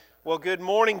Well, good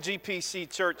morning,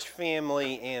 GPC Church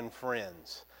family and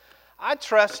friends. I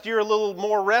trust you're a little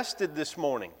more rested this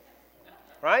morning,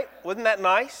 right? Wasn't that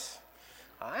nice?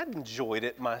 I enjoyed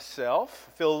it myself.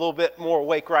 I feel a little bit more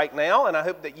awake right now, and I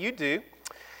hope that you do.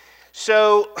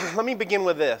 So let me begin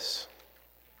with this.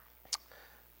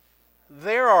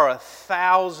 There are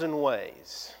 1,000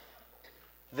 ways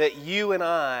that you and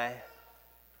I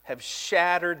have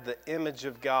shattered the image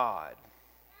of God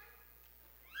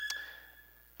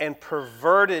and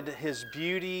perverted His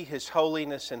beauty, His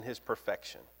holiness, and His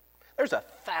perfection. There's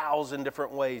 1,000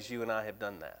 different ways you and I have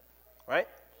done that, right?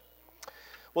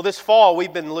 Well, this fall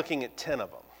we've been looking at 10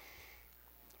 of them,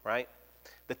 right?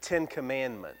 The 10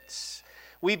 Commandments.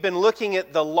 We've been looking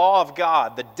at the law of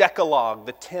God, the Decalogue,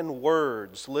 the 10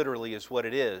 words, literally is what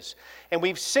it is. And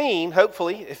we've seen,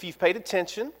 hopefully, if you've paid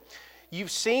attention, you've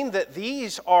seen that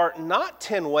these are not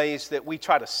 10 ways that we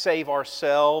try to save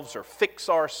ourselves or fix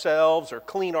ourselves or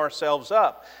clean ourselves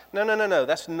up. No.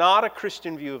 That's not a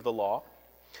Christian view of the law.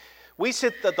 We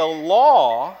said that the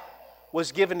law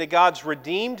was given to God's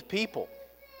redeemed people,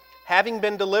 having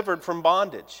been delivered from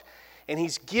bondage. And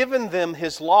He's given them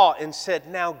His law and said,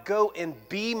 now go and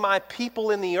be my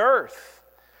people in the earth.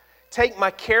 Take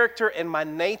my character and my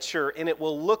nature, and it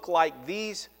will look like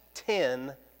these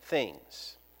 10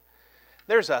 things.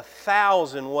 There's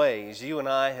 1,000 ways you and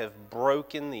I have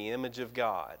broken the image of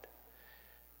God.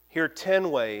 Here are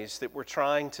 10 ways that we're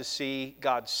trying to see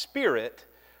God's Spirit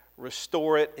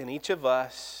restore it in each of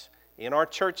us, in our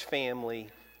church family,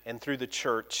 and through the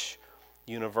church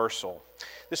universal.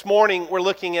 This morning we're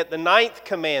looking at the 9th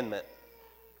commandment.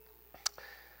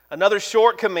 Another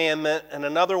short commandment and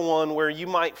another one where you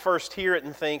might first hear it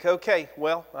and think, okay,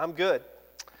 well, I'm good.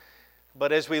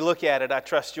 But as we look at it, I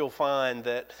trust you'll find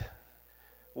that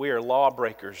we are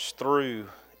lawbreakers through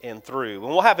and through. And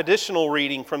we'll have additional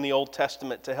reading from the Old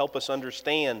Testament to help us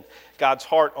understand God's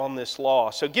heart on this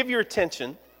law. So give your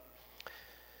attention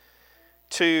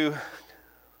to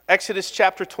Exodus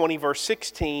chapter 20, verse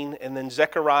 16, and then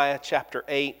Zechariah chapter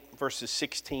 8, verses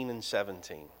 16 and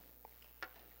 17.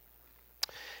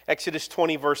 Exodus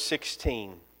 20, verse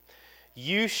 16.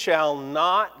 You shall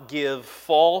not give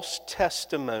false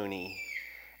testimony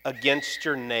against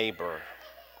your neighbor.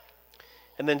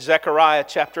 And then Zechariah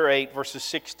chapter 8, verses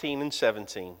 16 and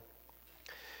 17.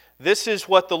 This is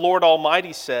what the Lord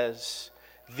Almighty says.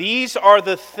 These are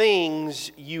the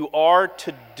things you are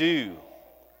to do.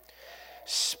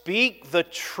 Speak the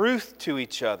truth to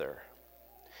each other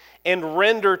and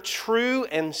render true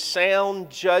and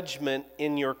sound judgment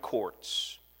in your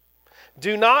courts.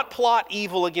 Do not plot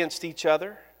evil against each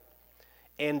other,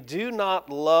 and do not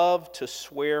love to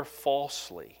swear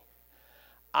falsely.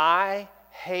 I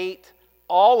hate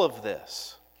all of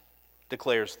this,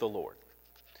 declares the Lord.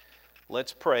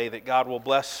 Let's pray that God will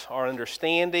bless our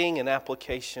understanding and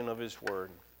application of His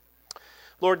Word.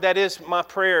 Lord, that is my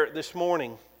prayer this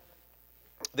morning,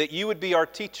 that you would be our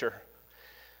teacher,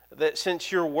 that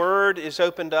since your Word is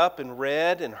opened up and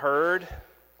read and heard,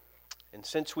 and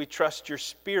since we trust your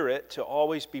Spirit to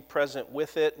always be present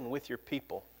with it and with your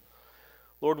people,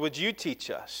 Lord, would you teach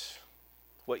us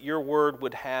what your Word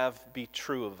would have be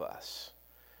true of us?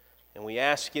 And we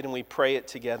ask it and we pray it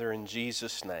together in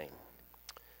Jesus' name.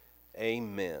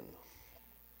 Amen.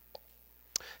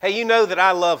 Hey, you know that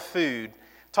I love food.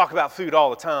 Talk about food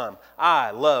all the time.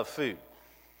 I love food.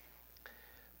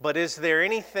 But is there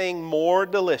anything more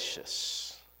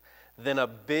delicious than a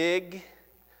big,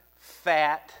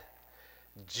 fat,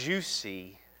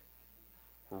 juicy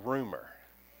rumor?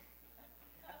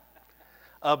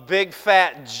 A big,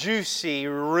 fat, juicy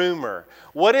rumor.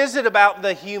 What is it about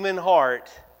the human heart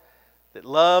that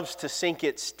loves to sink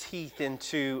its teeth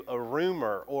into a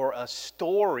rumor or a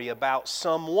story about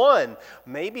someone?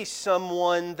 Maybe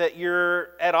someone that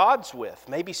you're at odds with.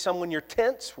 Maybe someone you're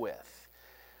tense with.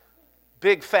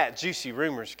 Big, fat, juicy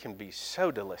rumors can be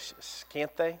so delicious,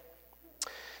 can't they?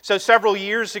 So several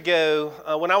years ago,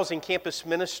 when I was in campus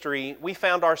ministry, we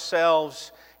found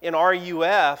ourselves in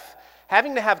RUF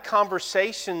having to have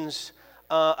conversations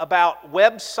about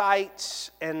websites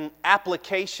and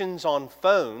applications on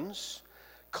phones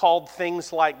called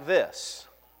things like this: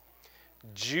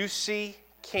 Juicy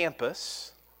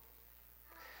Campus,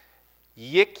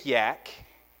 Yik Yak,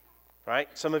 right?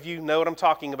 Some of you know what I'm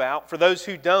talking about. For those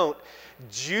who don't,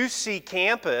 Juicy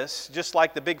Campus, just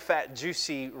like the big fat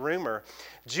juicy rumor,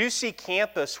 Juicy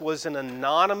Campus was an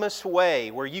anonymous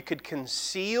way where you could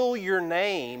conceal your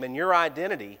name and your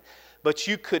identity, but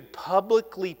you could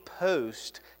publicly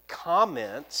post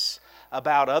comments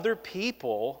about other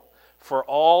people for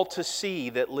all to see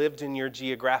that lived in your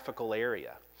geographical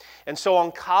area. And so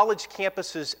on college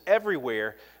campuses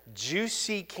everywhere,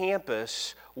 Juicy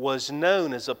Campus was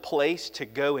known as a place to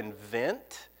go and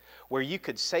vent, where you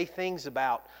could say things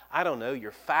about, I don't know,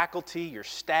 your faculty, your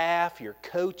staff, your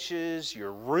coaches,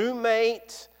 your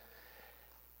roommates,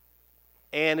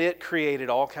 and it created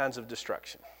all kinds of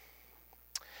destruction.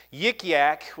 Yik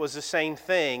Yak was the same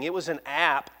thing. It was an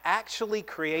app actually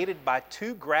created by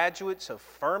two graduates of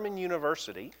Furman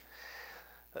University,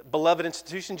 a beloved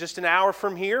institution just an hour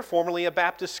from here, formerly a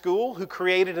Baptist school, who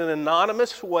created an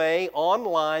anonymous way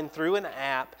online through an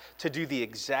app to do the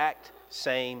exact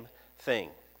same thing.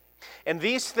 And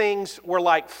these things were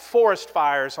like forest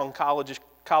fires on college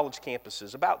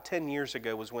campuses. About 10 years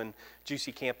ago was when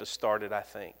Juicy Campus started, I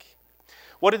think.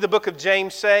 What did the book of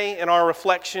James say in our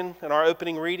reflection, in our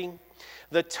opening reading?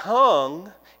 The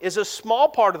tongue is a small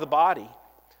part of the body,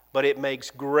 but it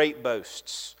makes great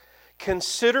boasts.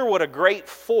 Consider what a great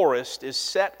forest is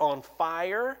set on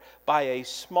fire by a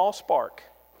small spark.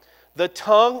 The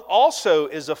tongue also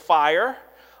is a fire,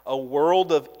 a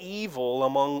world of evil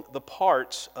among the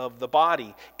parts of the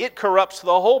body. It corrupts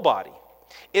the whole body.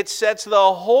 It sets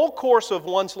the whole course of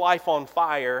one's life on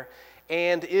fire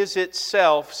and is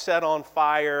itself set on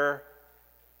fire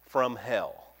from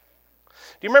hell.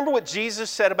 Do you remember what Jesus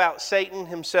said about Satan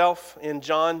himself in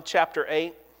John chapter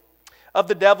 8? Of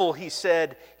the devil, he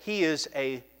said, he is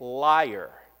a liar,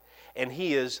 and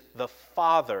he is the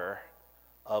father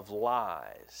of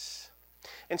lies.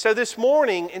 And so this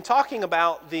morning, in talking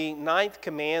about the ninth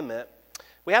commandment,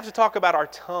 we have to talk about our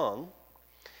tongue.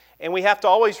 And we have to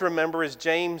always remember, as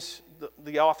James,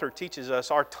 the author, teaches us,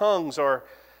 our tongues are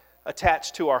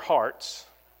attached to our hearts,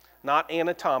 not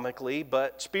anatomically,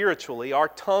 but spiritually. Our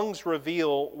tongues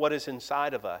reveal what is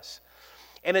inside of us.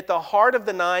 And at the heart of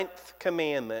the ninth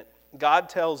commandment, God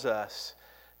tells us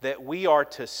that we are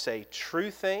to say true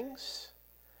things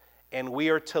and we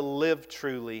are to live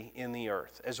truly in the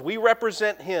earth. As we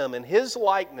represent Him and His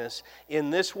likeness in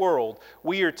this world,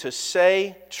 we are to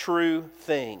say true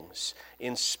things.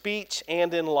 In speech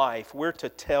and in life, we're to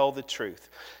tell the truth.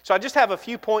 So I just have a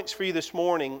few points for you this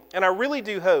morning, and I really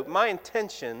do hope, my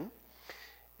intention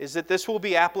is that this will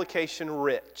be application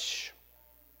rich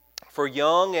for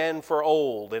young and for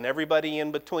old and everybody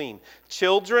in between.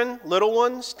 Children, little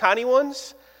ones, tiny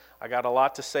ones, I got a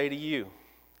lot to say to you.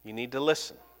 You need to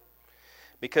listen.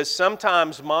 Because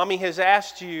sometimes mommy has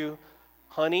asked you,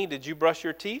 honey, did you brush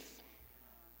your teeth?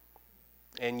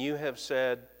 And you have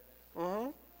said,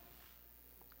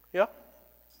 yeah.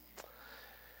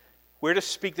 We're to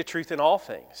speak the truth in all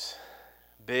things,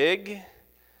 big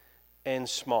and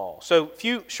small. So, a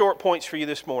few short points for you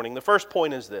this morning. The first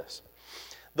point is this.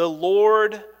 The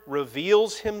Lord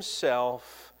reveals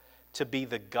Himself to be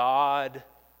the God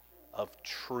of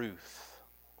truth.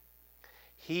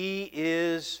 He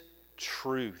is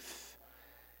truth.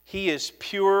 He is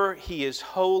pure, He is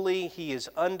holy, He is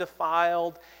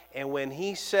undefiled, and when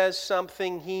He says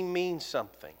something, He means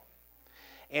something.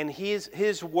 And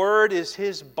His word is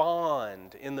His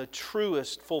bond in the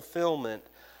truest fulfillment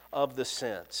of the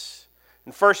sense.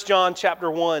 In 1 John chapter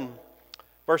 1,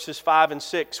 verses 5 and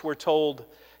 6, we're told,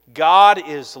 God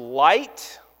is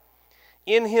light.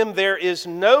 In Him there is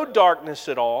no darkness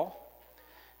at all.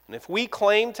 And if we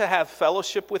claim to have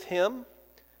fellowship with Him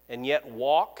and yet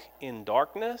walk in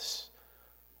darkness,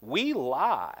 we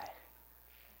lie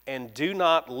and do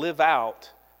not live out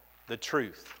the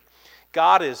truth.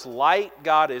 God is light,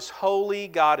 God is holy,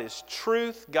 God is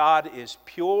truth, God is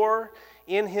pure.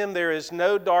 In Him there is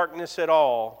no darkness at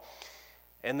all.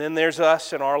 And then there's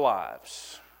us in our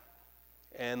lives.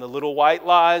 And the little white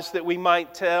lies that we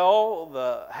might tell,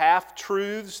 the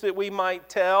half-truths that we might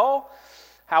tell,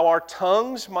 how our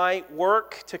tongues might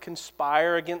work to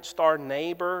conspire against our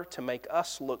neighbor to make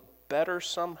us look better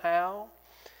somehow.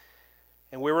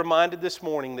 And we're reminded this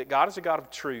morning that God is a God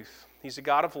of truth. He's a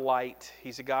God of light.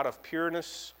 He's a God of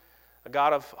pureness, a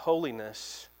God of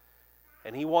holiness.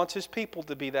 And He wants His people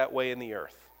to be that way in the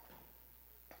earth.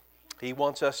 He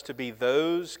wants us to be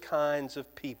those kinds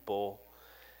of people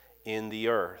in the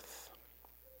earth.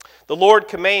 The Lord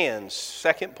commands,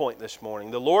 second point this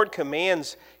morning, the Lord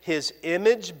commands His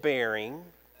image-bearing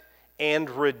and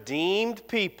redeemed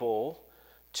people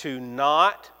to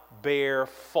not bear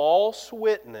false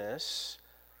witness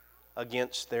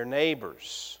against their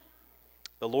neighbors.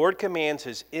 The Lord commands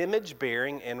His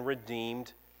image-bearing and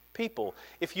redeemed people.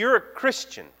 If you're a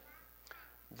Christian,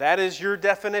 that is your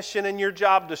definition and your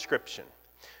job description.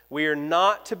 We are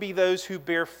not to be those who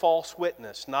bear false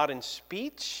witness, not in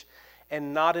speech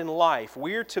and not in life.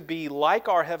 We are to be like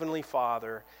our Heavenly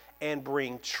Father and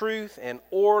bring truth and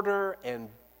order and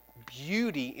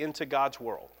beauty into God's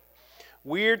world.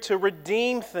 We're to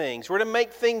redeem things. We're to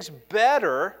make things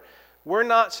better We're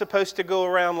not supposed to go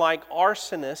around like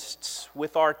arsonists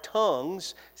with our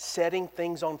tongues, setting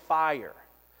things on fire,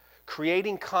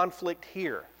 creating conflict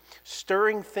here,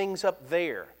 stirring things up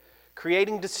there,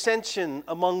 creating dissension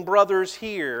among brothers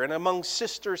here and among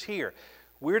sisters here.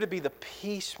 We're to be the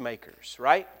peacemakers,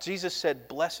 right? Jesus said,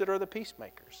 "Blessed are the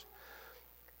peacemakers."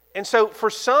 And so for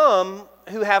some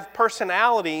who have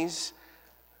personalities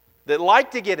that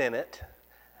like to get in it,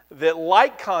 that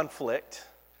like conflict,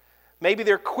 maybe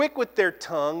they're quick with their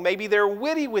tongue, maybe they're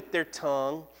witty with their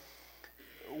tongue,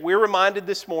 we're reminded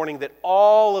this morning that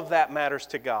all of that matters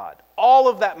to God. All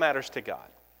of that matters to God.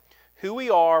 Who we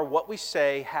are, what we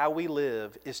say, how we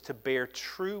live is to bear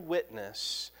true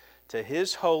witness to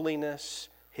His holiness,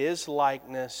 His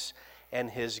likeness, and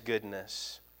His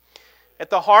goodness. At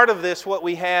the heart of this, what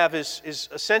we have is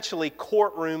essentially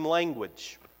courtroom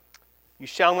language. You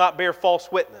shall not bear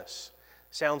false witness.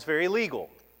 Sounds very legal.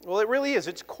 Well, it really is.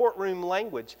 It's courtroom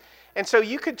language. And so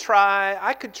I could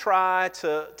try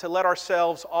to let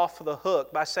ourselves off the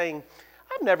hook by saying,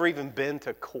 I've never even been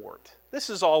to court. This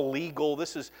is all legal.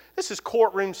 This is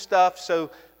courtroom stuff,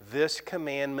 so this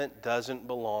commandment doesn't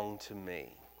belong to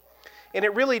me. And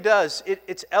it really does.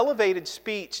 It's elevated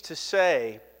speech to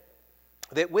say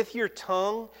that with your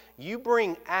tongue, you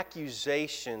bring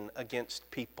accusation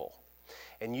against people.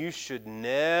 And you should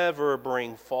never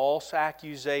bring false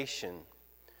accusation,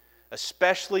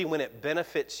 especially when it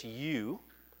benefits you,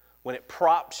 when it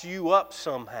props you up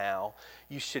somehow.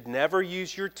 You should never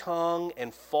use your tongue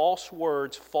and false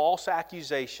words, false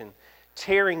accusation,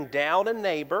 tearing down a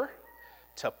neighbor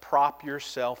to prop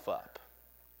yourself up.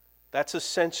 That's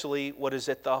essentially what is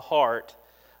at the heart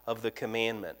of the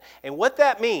commandment. And what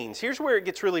that means, here's where it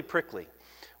gets really prickly.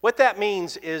 What that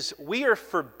means is we are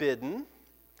forbidden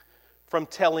from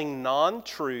telling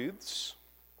non-truths.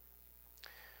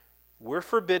 We're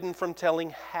forbidden from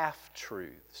telling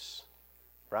half-truths,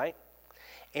 right?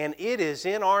 And it is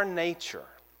in our nature,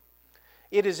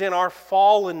 it is in our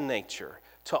fallen nature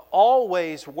to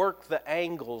always work the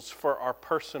angles for our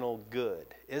personal good,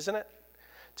 isn't it?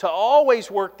 To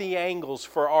always work the angles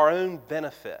for our own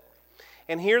benefit.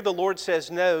 And here the Lord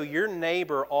says, no, your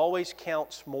neighbor always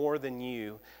counts more than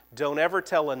you. Don't ever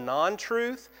tell a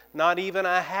non-truth, not even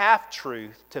a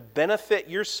half-truth, to benefit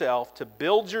yourself, to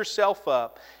build yourself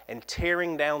up, and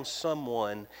tearing down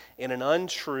someone in an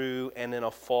untrue and in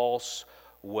a false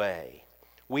way.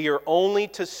 We are only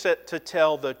to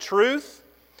tell the truth,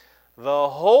 the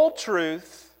whole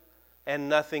truth, and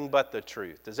nothing but the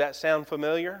truth. Does that sound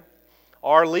familiar?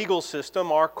 Our legal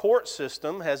system, our court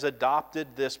system, has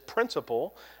adopted this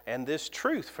principle and this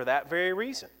truth for that very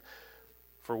reason.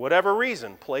 For whatever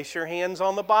reason, place your hands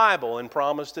on the Bible and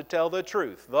promise to tell the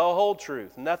truth, the whole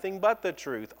truth, nothing but the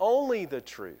truth, only the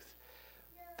truth.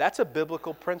 That's a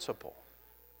biblical principle.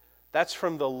 That's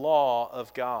from the law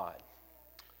of God.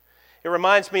 It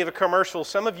reminds me of a commercial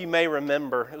some of you may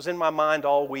remember. It was in my mind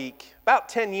all week. About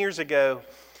 10 years ago,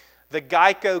 the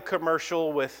Geico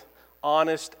commercial with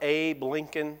Honest Abe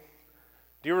Lincoln.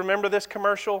 Do you remember this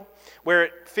commercial? Where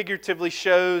it figuratively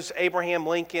shows Abraham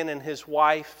Lincoln and his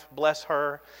wife, bless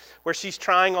her, where she's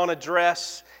trying on a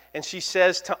dress and she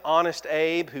says to Honest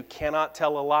Abe, who cannot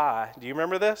tell a lie. Do you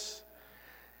remember this?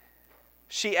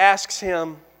 She asks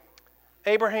him,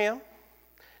 Abraham,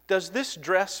 does this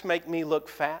dress make me look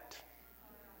fat?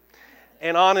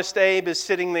 And Honest Abe is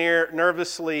sitting there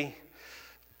nervously,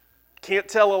 can't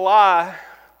tell a lie,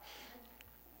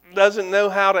 doesn't know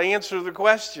how to answer the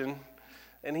question.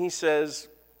 And he says,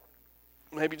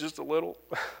 maybe just a little.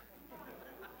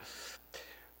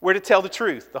 We're to tell the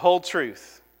truth, the whole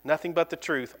truth, nothing but the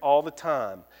truth all the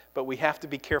time. But we have to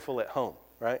be careful at home,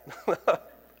 right?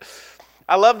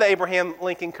 I love the Abraham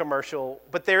Lincoln commercial,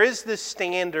 but there is this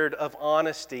standard of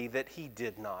honesty that he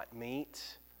did not meet,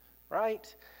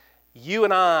 right? You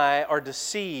and I are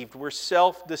deceived. We're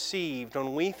self-deceived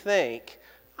when we think,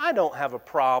 I don't have a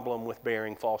problem with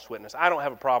bearing false witness. I don't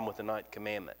have a problem with the ninth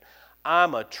commandment.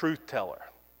 I'm a truth teller.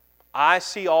 I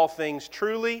see all things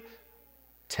truly,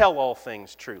 tell all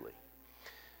things truly.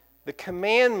 The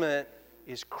commandment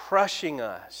is crushing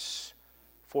us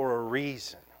for a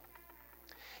reason.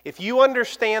 If you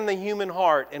understand the human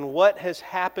heart and what has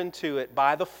happened to it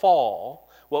by the fall,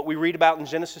 what we read about in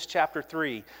Genesis chapter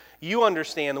 3, you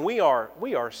understand that we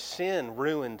are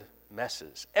sin-ruined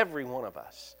messes, every one of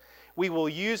us. We will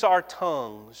use our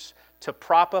tongues to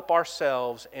prop up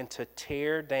ourselves and to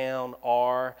tear down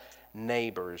our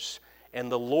neighbors.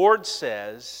 And the Lord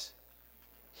says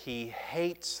He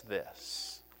hates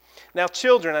this. Now,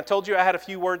 children, I told you I had a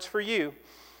few words for you.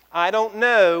 I don't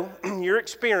know your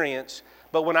experience,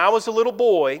 but when I was a little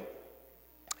boy,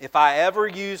 if I ever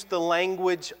used the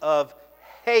language of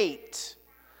hate,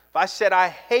 if I said I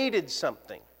hated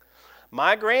something,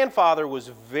 my grandfather was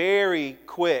very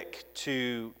quick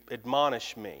to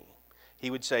admonish me. He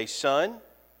would say, son,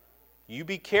 you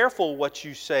be careful what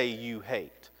you say you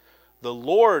hate. The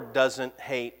Lord doesn't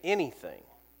hate anything.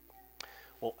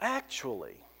 Well,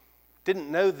 actually,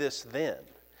 didn't know this then.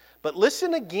 But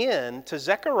listen again to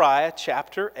Zechariah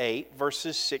chapter 8,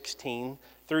 verses 16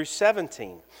 through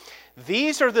 17.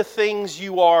 These are the things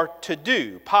you are to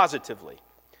do, positively.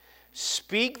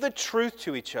 Speak the truth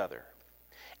to each other,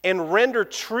 and render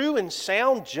true and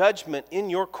sound judgment in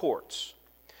your courts.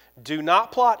 Do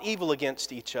not plot evil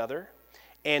against each other,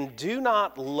 and do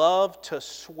not love to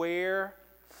swear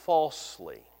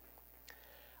falsely.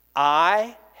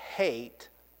 I hate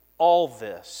all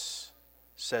this,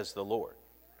 says the Lord.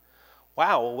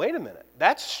 Wow, well, wait a minute.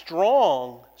 That's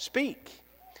strong speak.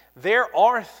 There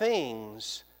are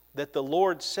things that the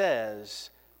Lord says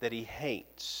that He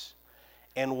hates.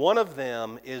 And one of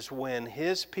them is when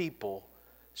His people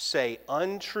say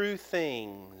untrue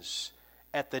things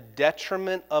at the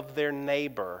detriment of their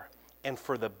neighbor and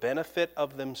for the benefit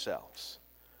of themselves.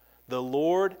 The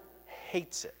Lord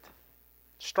hates it.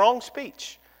 Strong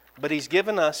speech, but He's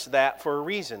given us that for a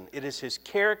reason. It is His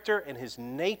character and His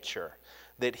nature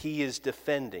that He is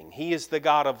defending. He is the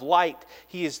God of light.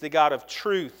 He is the God of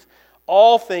truth.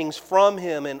 All things from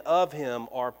Him and of Him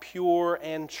are pure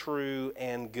and true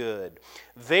and good.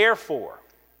 Therefore,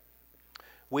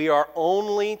 we are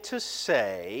only to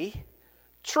say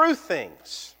true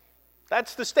things.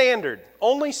 That's the standard.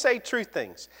 Only say true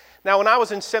things. Now, when I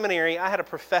was in seminary, I had a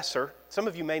professor. Some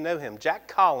of you may know him. Jack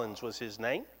Collins was his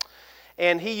name.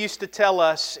 And he used to tell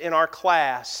us in our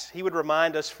class, he would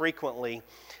remind us frequently,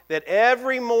 that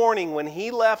every morning when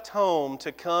he left home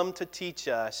to come to teach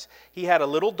us, he had a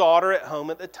little daughter at home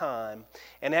at the time.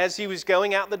 And as he was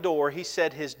going out the door, he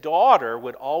said his daughter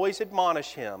would always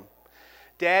admonish him,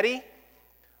 Daddy,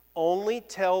 only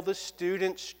tell the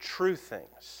students true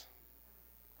things.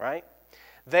 Right?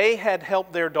 They had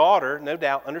helped their daughter, no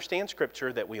doubt, understand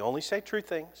Scripture that we only say true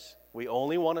things. We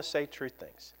only want to say true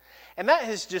things. And that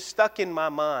has just stuck in my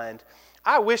mind.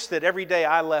 I wish that every day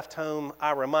I left home,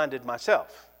 I reminded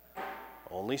myself,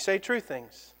 only say true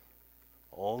things.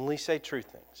 Only say true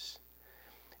things.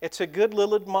 It's a good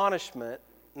little admonishment,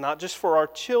 not just for our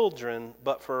children,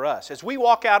 but for us. As we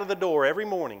walk out of the door every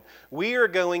morning, we are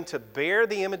going to bear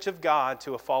the image of God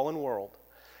to a fallen world.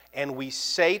 And we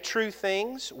say true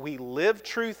things. We live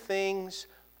true things.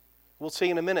 We'll see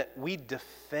in a minute. We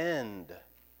defend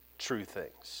true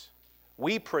things.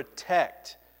 We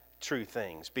protect true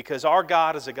things because our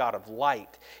God is a God of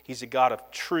light. He's a God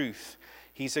of truth.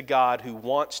 He's a God who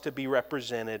wants to be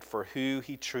represented for who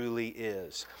He truly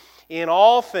is. In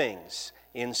all things,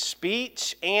 in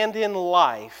speech and in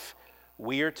life,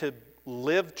 we are to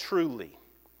live truly.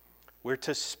 We're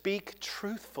to speak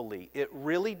truthfully. It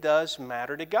really does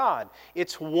matter to God.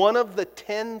 It's one of the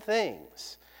 10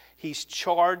 things He's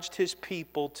charged His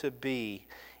people to be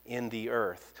in the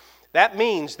earth. That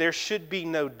means there should be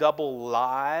no double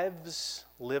lives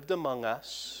lived among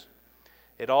us.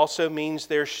 It also means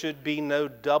there should be no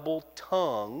double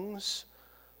tongues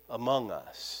among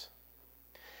us.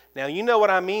 Now, you know what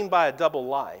I mean by a double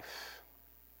life.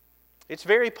 It's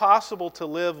very possible to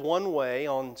live one way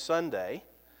on Sunday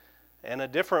and a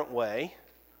different way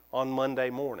on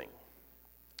Monday morning.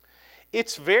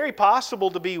 It's very possible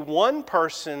to be one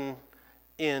person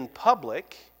in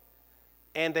public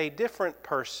and a different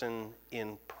person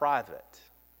in private.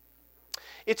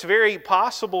 It's very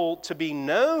possible to be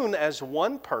known as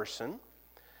one person,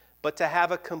 but to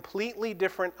have a completely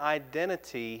different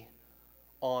identity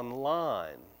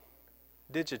online,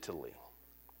 digitally.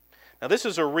 Now, this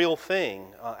is a real thing.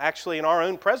 Actually, in our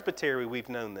own presbytery, we've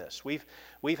known this.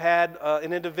 We've had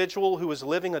an individual who was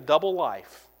living a double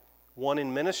life, one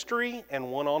in ministry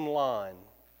and one online.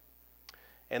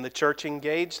 And the church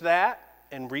engaged that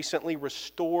and recently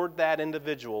restored that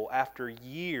individual after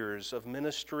years of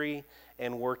ministry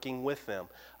and working with them.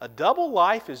 A double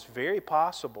life is very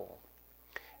possible.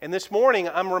 And this morning,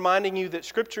 I'm reminding you that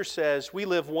Scripture says we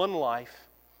live one life.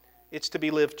 It's to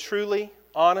be lived truly,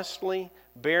 honestly,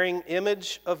 bearing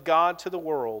image of God to the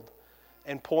world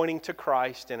and pointing to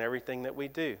Christ in everything that we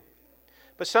do.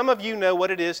 But some of you know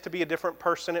what it is to be a different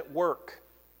person at work.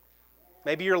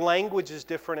 Maybe your language is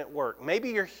different at work. Maybe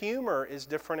your humor is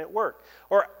different at work.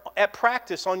 Or at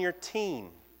practice on your team.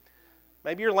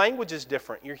 Maybe your language is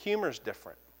different. Your humor is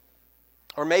different.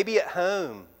 Or maybe at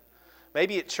home.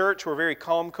 Maybe at church we're very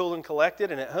calm, cool, and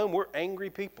collected. And at home we're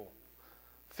angry people.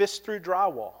 Fists through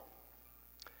drywall.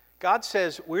 God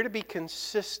says we're to be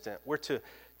consistent. We're to,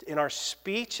 in our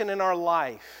speech and in our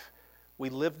life, We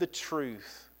live the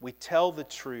truth. We tell the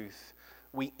truth.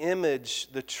 We image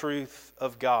the truth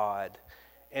of God.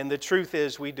 And the truth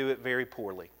is we do it very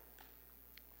poorly,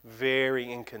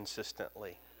 very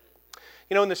inconsistently.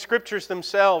 You know, in the Scriptures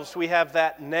themselves, we have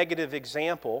that negative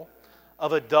example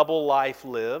of a double life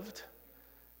lived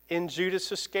in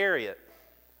Judas Iscariot.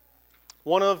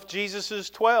 One of Jesus'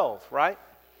 12, right?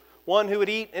 One who would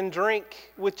eat and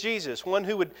drink with Jesus. One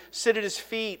who would sit at his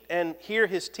feet and hear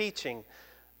his teaching.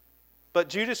 But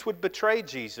Judas would betray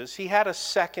Jesus. He had a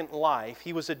second life.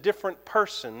 He was a different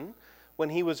person when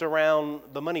he was around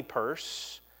the money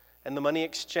purse and the money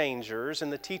exchangers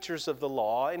and the teachers of the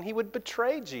law. And he would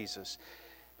betray Jesus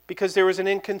because there was an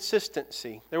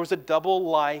inconsistency. There was a double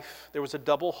life. There was a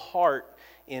double heart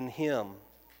in him.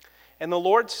 And the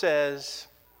Lord says,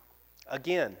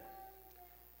 again,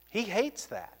 He hates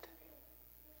that.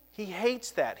 He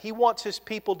hates that. He wants His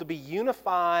people to be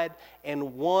unified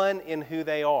and one in who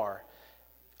they are.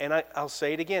 And I'll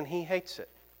say it again, He hates it.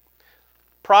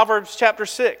 Proverbs chapter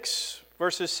 6,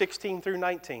 verses 16 through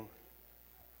 19.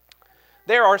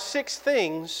 There are 6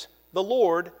 things the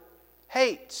Lord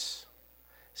hates,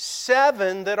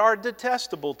 7 that are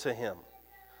detestable to Him: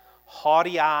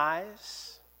 haughty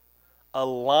eyes, a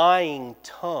lying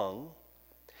tongue,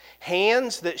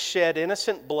 hands that shed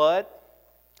innocent blood,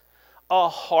 a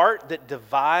heart that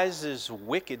devises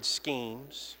wicked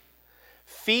schemes,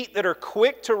 feet that are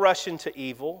quick to rush into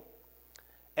evil,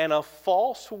 and a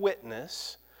false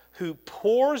witness who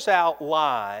pours out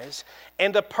lies,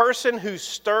 and a person who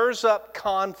stirs up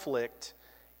conflict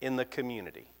in the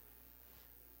community.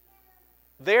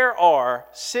 There are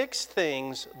 6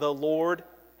 things the Lord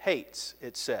hates,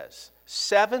 it says.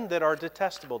 7 that are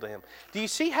detestable to Him. Do you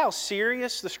see how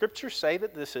serious the Scriptures say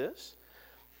that this is?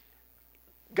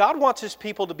 God wants His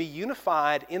people to be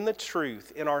unified in the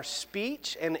truth. In our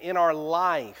speech and in our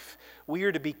life, we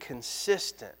are to be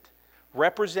consistent,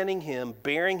 representing Him,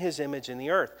 bearing His image in the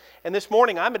earth. And this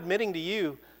morning, I'm admitting to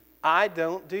you, I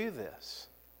don't do this.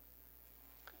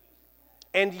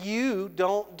 And you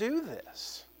don't do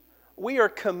this. We are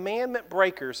commandment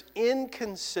breakers,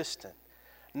 inconsistent,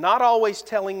 not always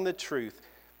telling the truth,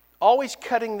 always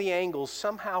cutting the angles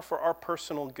somehow for our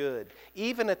personal good,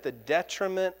 even at the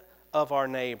detriment of our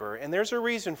neighbor. And there's a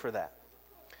reason for that.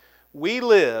 We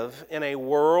live in a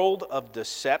world of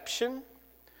deception,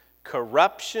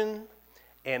 corruption,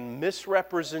 and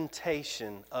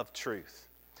misrepresentation of truth.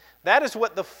 That is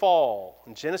what the fall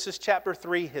in Genesis chapter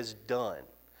 3 has done.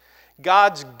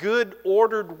 God's good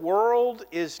ordered world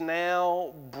is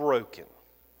now broken.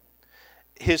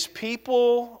 His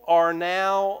people are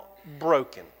now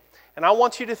broken. And I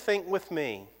want you to think with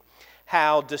me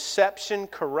how deception,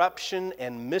 corruption,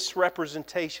 and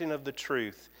misrepresentation of the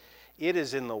truth, it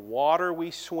is in the water we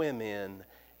swim in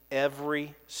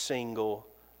every single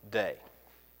day.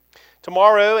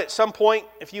 Tomorrow, at some point,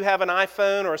 if you have an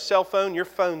iPhone or a cell phone, your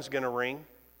phone's going to ring.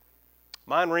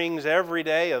 Mine rings every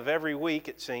day of every week,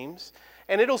 it seems.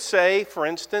 And it'll say, for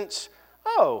instance,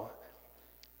 oh,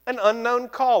 an unknown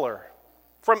caller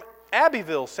from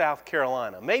Abbeville, South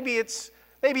Carolina. Maybe it's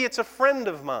a friend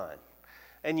of mine.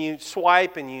 And you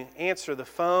swipe and you answer the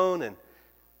phone, and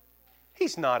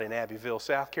he's not in Abbeville,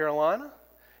 South Carolina.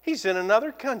 He's in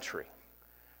another country,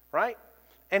 right?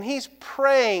 And he's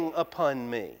preying upon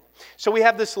me. So we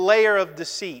have this layer of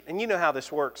deceit. And you know how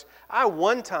this works. I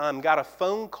one time got a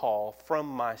phone call from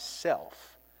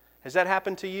myself. Has that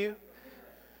happened to you?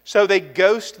 So they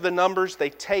ghost the numbers,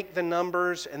 they take the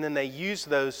numbers, and then they use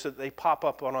those so that they pop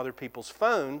up on other people's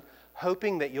phone,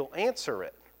 hoping that you'll answer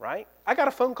it, right? I got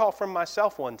a phone call from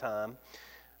myself one time.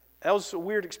 That was a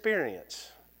weird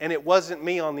experience. And it wasn't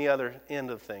me on the other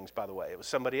end of things, by the way. It was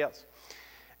somebody else.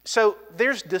 So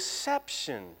there's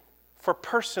deception for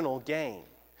personal gain.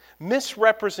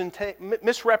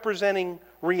 Misrepresenting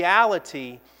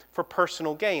reality for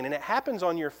personal gain. And it happens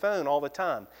on your phone all the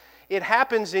time. It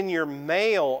happens in your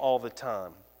mail all the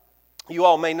time. You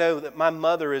all may know that my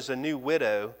mother is a new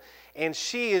widow, and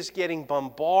she is getting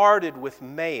bombarded with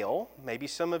mail, maybe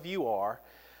some of you are,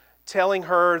 telling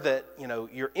her that, you know,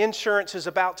 your insurance is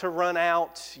about to run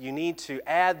out, you need to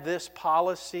add this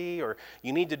policy, or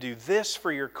you need to do this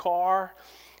for your car.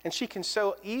 And she can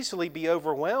so easily be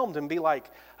overwhelmed and be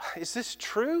like, is this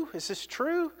true? Is this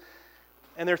true?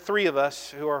 And there are 3 of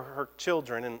us who are her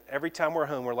children, and every time we're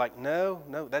home, we're like, no,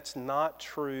 that's not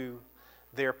true.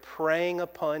 They're preying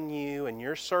upon you and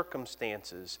your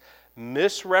circumstances,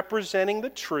 misrepresenting the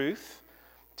truth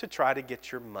to try to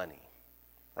get your money,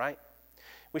 right?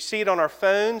 We see it on our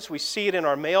phones. We see it in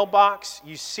our mailbox.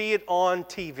 You see it on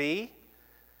TV.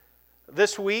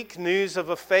 This week, news of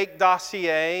a fake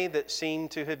dossier that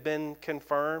seemed to have been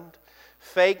confirmed.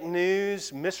 fake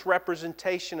news,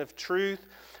 misrepresentation of truth,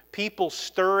 people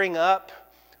stirring up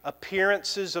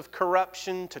appearances of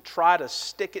corruption to try to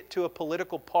stick it to a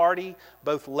political party,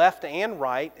 both left and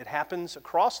right. It happens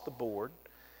across the board.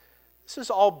 This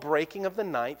is all breaking of the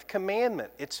ninth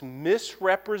commandment. It's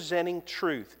misrepresenting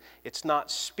truth. It's not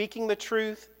speaking the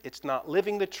truth. It's not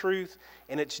living the truth.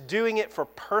 And it's doing it for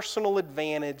personal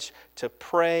advantage to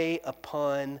prey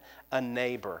upon a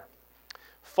neighbor.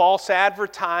 False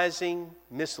advertising,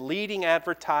 misleading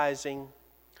advertising.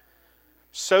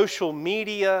 Social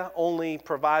media only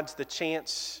provides the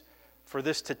chance for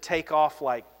this to take off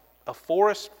like a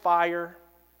forest fire.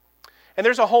 And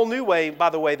there's a whole new way, by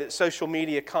the way, that social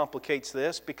media complicates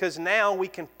this, because now we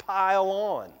can pile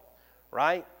on,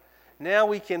 right? Now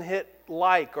we can hit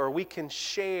like or we can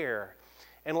share.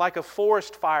 And like a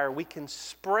forest fire, we can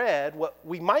spread what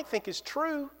we might think is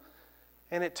true,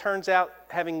 and it turns out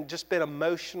having just been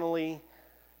emotionally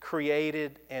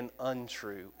created and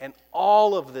untrue. And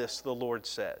all of this, the Lord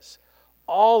says,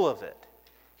 all of it,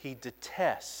 He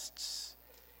detests,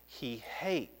 He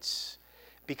hates,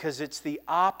 because it's the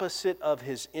opposite of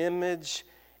His image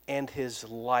and His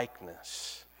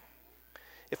likeness.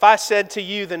 If I said to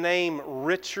you the name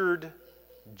Richard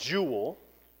Jewell,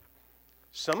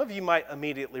 some of you might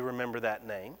immediately remember that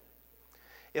name.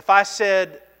 If I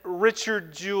said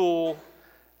Richard Jewell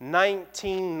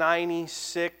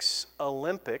 1996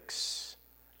 Olympics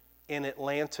in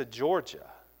Atlanta, Georgia,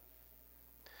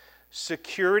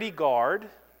 security guard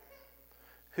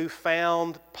who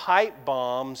found pipe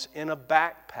bombs in a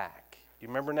backpack. You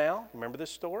remember now? Remember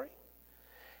this story?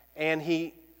 And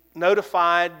he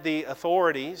notified the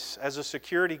authorities as a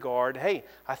security guard, hey,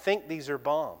 I think these are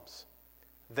bombs.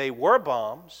 They were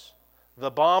bombs.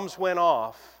 The bombs went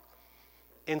off.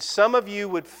 And some of you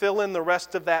would fill in the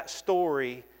rest of that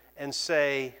story and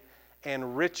say,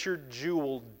 and Richard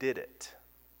Jewell did it.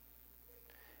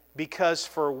 Because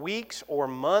for weeks or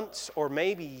months or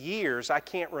maybe years, I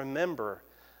can't remember,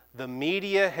 the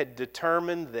media had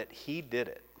determined that he did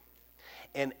it.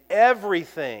 And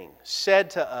everything said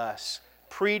to us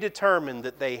predetermined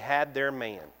that they had their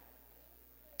man.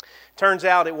 Turns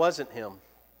out it wasn't him.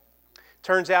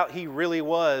 Turns out he really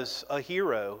was a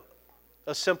hero,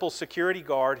 a simple security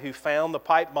guard who found the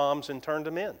pipe bombs and turned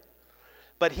them in.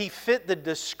 But he fit the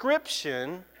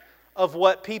description of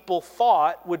what people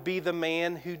thought would be the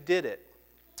man who did it.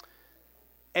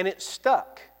 And it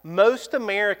stuck. Most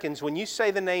Americans, when you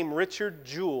say the name Richard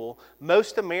Jewell,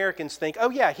 most Americans think, oh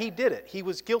yeah, he did it. He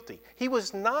was guilty. He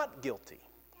was not guilty.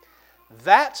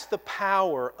 That's the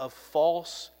power of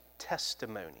false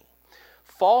testimony.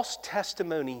 False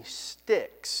testimony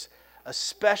sticks,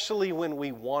 especially when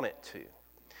we want it to.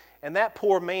 And that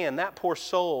poor man, that poor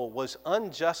soul was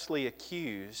unjustly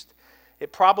accused.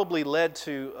 It probably led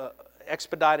to,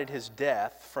 expedited his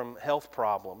death from health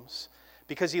problems,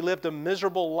 because he lived a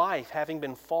miserable life having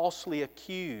been falsely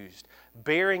accused,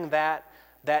 bearing that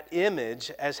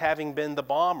image as having been the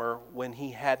bomber when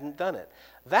he hadn't done it.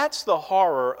 That's the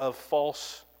horror of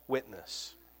false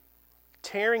witness.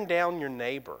 Tearing down your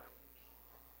neighbor.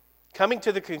 Coming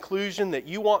to the conclusion that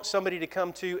you want somebody to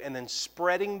come to and then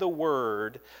spreading the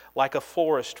word like a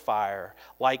forest fire,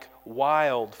 like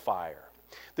wildfire.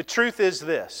 The truth is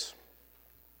this: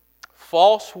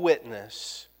 false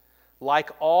witness,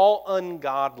 like all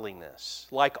ungodliness,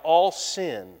 like all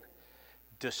sin,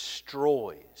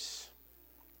 destroys.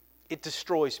 It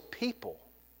destroys people.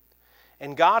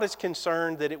 And God is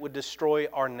concerned that it would destroy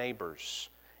our neighbors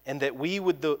and that we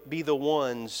would be the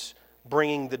ones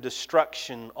bringing the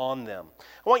destruction on them.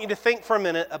 I want you to think for a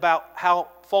minute about how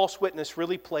false witness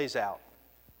really plays out.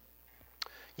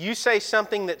 You say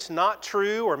something that's not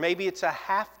true, or maybe it's a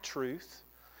half-truth,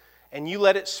 and you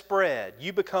let it spread.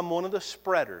 You become one of the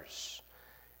spreaders.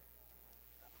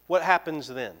 What happens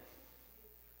then?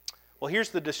 Well, here's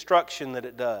the destruction that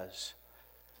it does.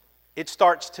 It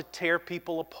starts to tear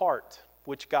people apart,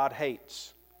 which God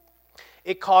hates.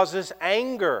 It causes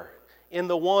anger in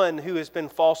the one who has been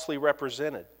falsely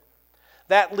represented.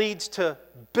 That leads to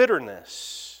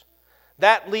bitterness.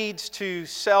 That leads to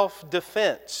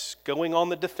self-defense, going on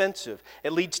the defensive.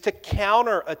 It leads to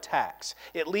counterattacks.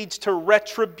 It leads to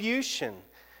retribution.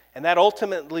 And that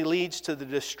ultimately leads to the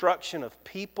destruction of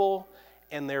people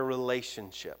and their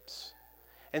relationships.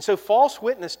 And so false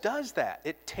witness does that.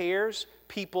 It tears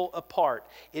people apart.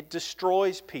 It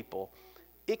destroys people.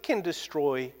 It can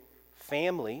destroy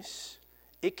families.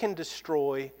 It can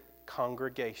destroy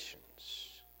congregations,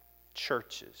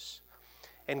 churches.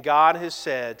 And God has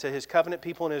said to His covenant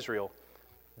people in Israel,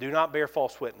 do not bear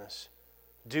false witness.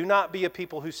 Do not be a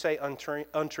people who say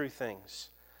untrue things.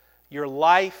 Your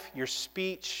life, your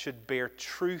speech should bear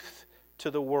truth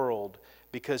to the world,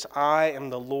 because I am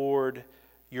the Lord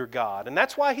your God. And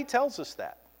that's why he tells us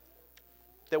that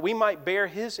we might bear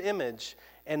his image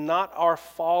and not our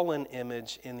fallen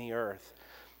image in the earth.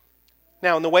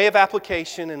 Now, in the way of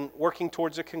application and working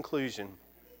towards a conclusion,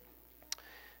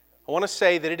 I want to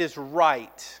say that it is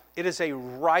right, it is a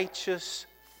righteous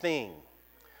thing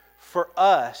for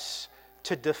us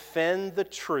to defend the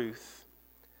truth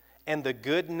and the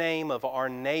good name of our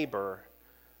neighbor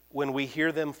when we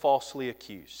hear them falsely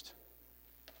accused.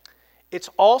 It's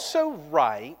also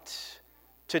right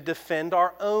to defend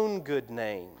our own good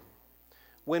name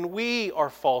when we are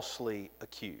falsely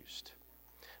accused.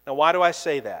 Now, why do I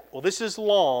say that? Well, this is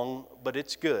long, but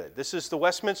it's good. This is the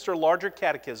Westminster Larger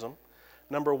Catechism,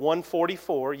 number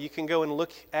 144. You can go and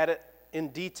look at it in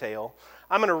detail.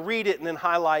 I'm going to read it and then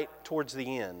highlight towards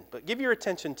the end, but give your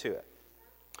attention to it.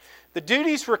 The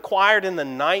duties required in the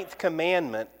 9th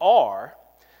commandment are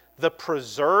the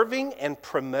preserving and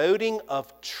promoting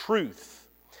of truth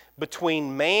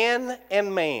between man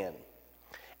and man,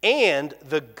 and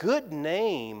the good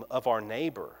name of our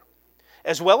neighbor,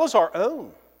 as well as our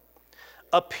own,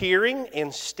 appearing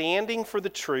and standing for the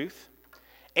truth,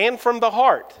 and from the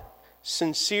heart,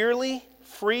 sincerely,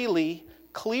 freely,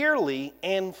 clearly,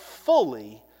 and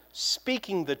fully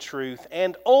speaking the truth,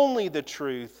 and only the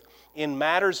truth, in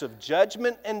matters of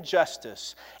judgment and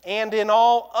justice, and in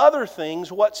all other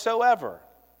things whatsoever.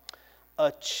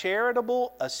 A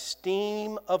charitable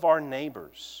esteem of our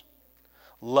neighbors,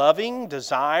 loving,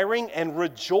 desiring, and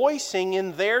rejoicing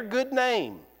in their good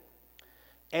name,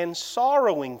 and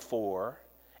sorrowing for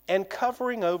and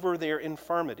covering over their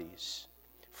infirmities,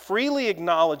 freely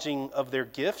acknowledging of their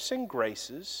gifts and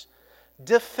graces,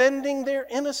 defending their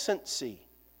innocency,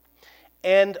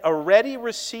 and a ready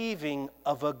receiving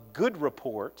of a good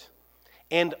report,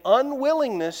 and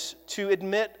unwillingness to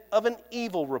admit of an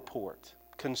evil report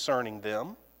concerning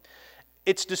them.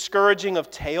 It's discouraging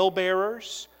of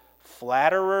talebearers,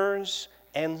 flatterers,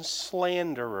 and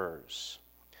slanderers.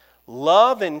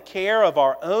 Love and care of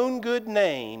our own good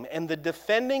name, and the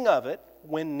defending of it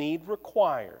when need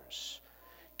requires.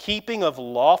 Keeping of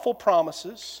lawful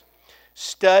promises,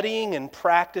 studying and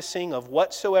practicing of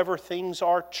whatsoever things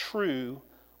are true,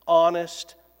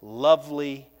 honest,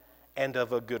 lovely, and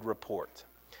of a good report.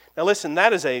 Now listen,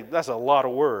 that's a lot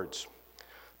of words,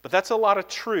 but that's a lot of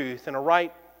truth and a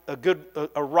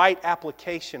right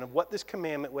application of what this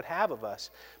commandment would have of us.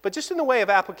 But just in the way of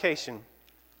application,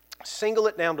 single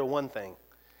it down to one thing.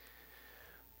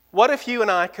 What if you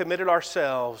and I committed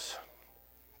ourselves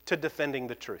to defending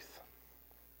the truth?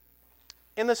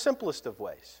 In the simplest of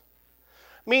ways.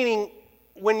 Meaning,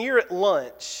 when you're at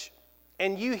lunch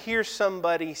and you hear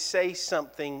somebody say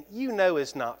something you know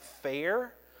is not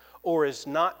fair or is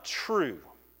not true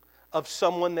of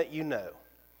someone that you know,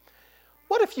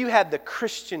 what if you had the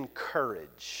Christian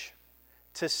courage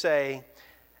to say,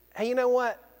 hey, you know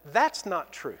what? That's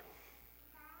not true.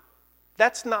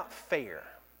 That's not fair.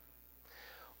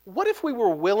 What if we were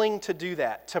willing to do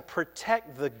that to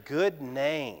protect the good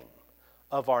name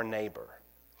of our neighbor?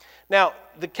 Now,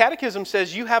 the Catechism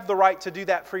says you have the right to do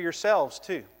that for yourselves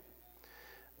too.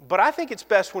 But I think it's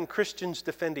best when Christians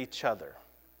defend each other,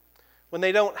 when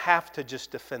they don't have to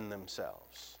just defend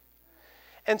themselves.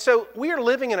 And so we are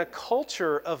living in a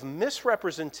culture of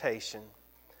misrepresentation,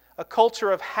 a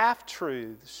culture of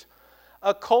half-truths,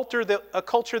 a culture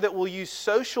that will use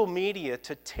social media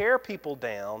to tear people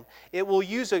down. It will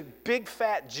use a big,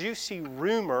 fat, juicy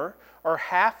rumor or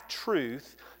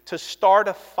half-truth to start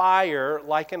a fire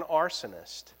like an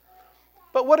arsonist.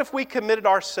 But what if we committed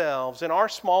ourselves in our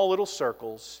small little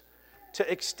circles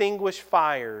to extinguish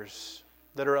fires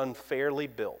that are unfairly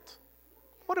built?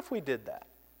 What if we did that?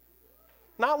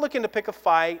 Not looking to pick a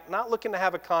fight, not looking to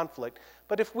have a conflict,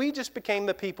 but if we just became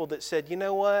the people that said, you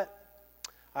know what?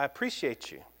 I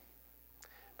appreciate you,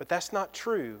 but that's not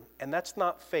true, and that's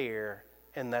not fair,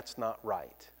 and that's not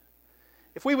right.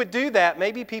 If we would do that,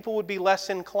 maybe people would be less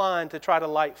inclined to try to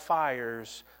light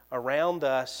fires around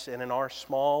us and in our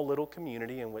small little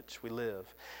community in which we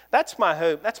live. That's my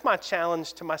hope. That's my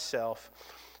challenge to myself,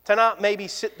 to not maybe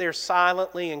sit there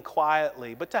silently and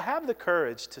quietly, but to have the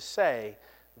courage to say,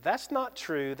 that's not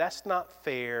true, that's not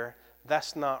fair,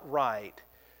 that's not right.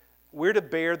 We're to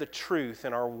bear the truth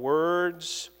in our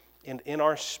words and in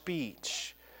our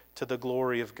speech to the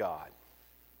glory of God.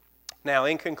 Now,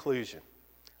 in conclusion,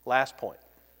 last point.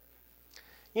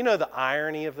 You know the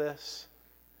irony of this?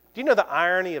 Do you know the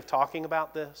irony of talking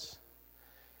about this?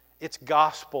 It's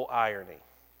gospel irony.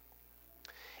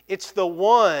 It's the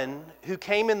one who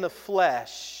came in the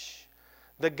flesh,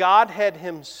 the Godhead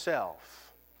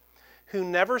himself, who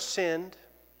never sinned,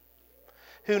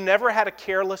 who never had a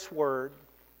careless word,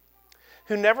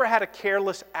 who never had a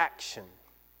careless action,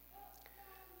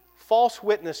 false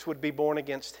witness would be born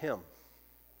against him.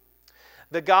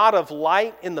 The God of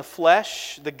light in the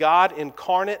flesh, the God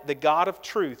incarnate, the God of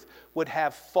truth, would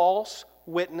have false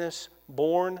witness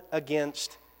born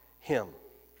against him.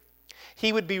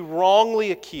 He would be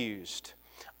wrongly accused,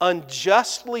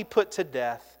 unjustly put to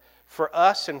death for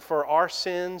us and for our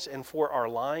sins and for our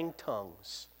lying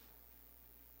tongues.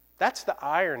 That's the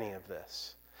irony of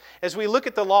this. As we look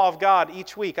at the law of God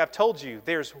each week, I've told you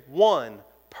there's one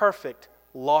perfect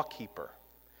lawkeeper,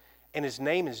 and his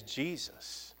name is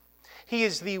Jesus. He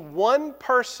is the one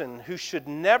person who should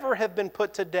never have been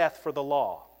put to death for the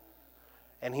law,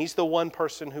 and he's the one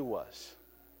person who was.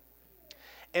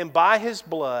 And by his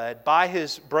blood, by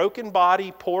his broken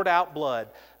body poured out blood,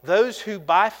 those who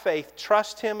by faith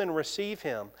trust him and receive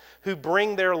him, who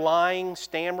bring their lying,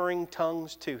 stammering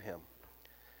tongues to him,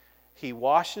 he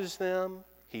washes them,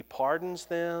 he pardons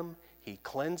them, he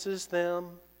cleanses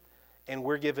them, and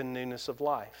we're given newness of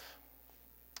life.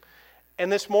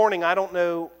 And this morning, I don't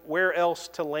know where else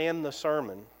to land the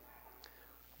sermon,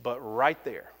 but right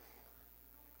there,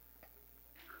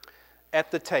 at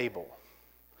the table,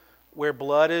 where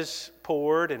blood is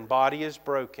poured and body is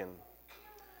broken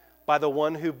by the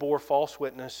one who bore false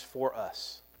witness for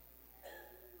us.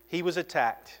 He was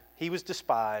attacked, he was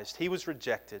despised, he was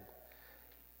rejected,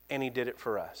 and he did it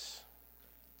for us.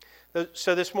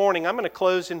 So this morning, I'm going to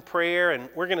close in prayer, and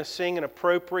we're going to sing an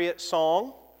appropriate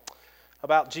song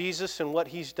about Jesus and what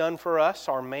he's done for us,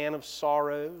 our man of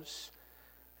sorrows.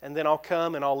 And then I'll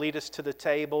come and I'll lead us to the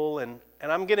table, and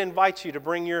I'm going to invite you to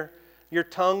bring your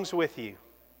tongues with you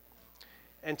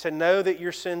and to know that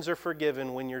your sins are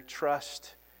forgiven when your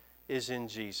trust is in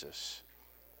Jesus.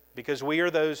 Because we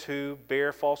are those who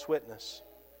bear false witness,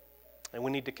 and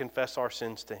we need to confess our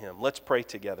sins to him. Let's pray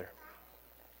together.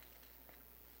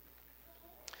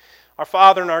 Our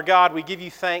Father and our God, we give you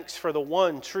thanks for the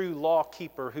one true law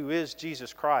keeper who is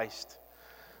Jesus Christ,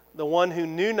 the one who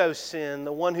knew no sin,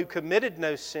 the one who committed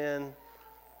no sin,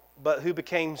 but who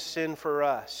became sin for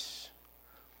us,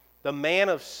 the man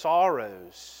of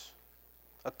sorrows,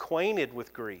 acquainted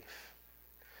with grief.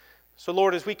 So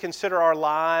Lord, as we consider our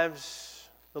lives,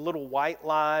 the little white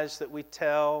lies that we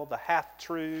tell, the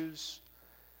half-truths,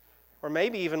 or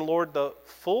maybe even, Lord, the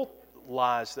full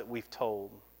lies that we've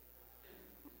told,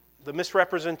 the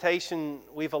misrepresentation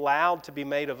we've allowed to be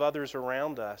made of others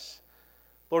around us,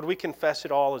 Lord, we confess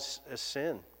it all as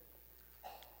sin.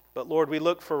 But Lord, we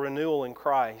look for renewal in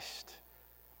Christ,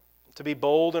 to be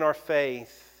bold in our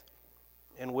faith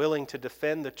and willing to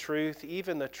defend the truth,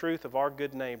 even the truth of our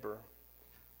good neighbor.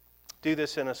 Do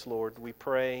this in us, Lord, we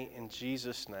pray in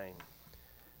Jesus' name.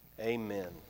 Amen.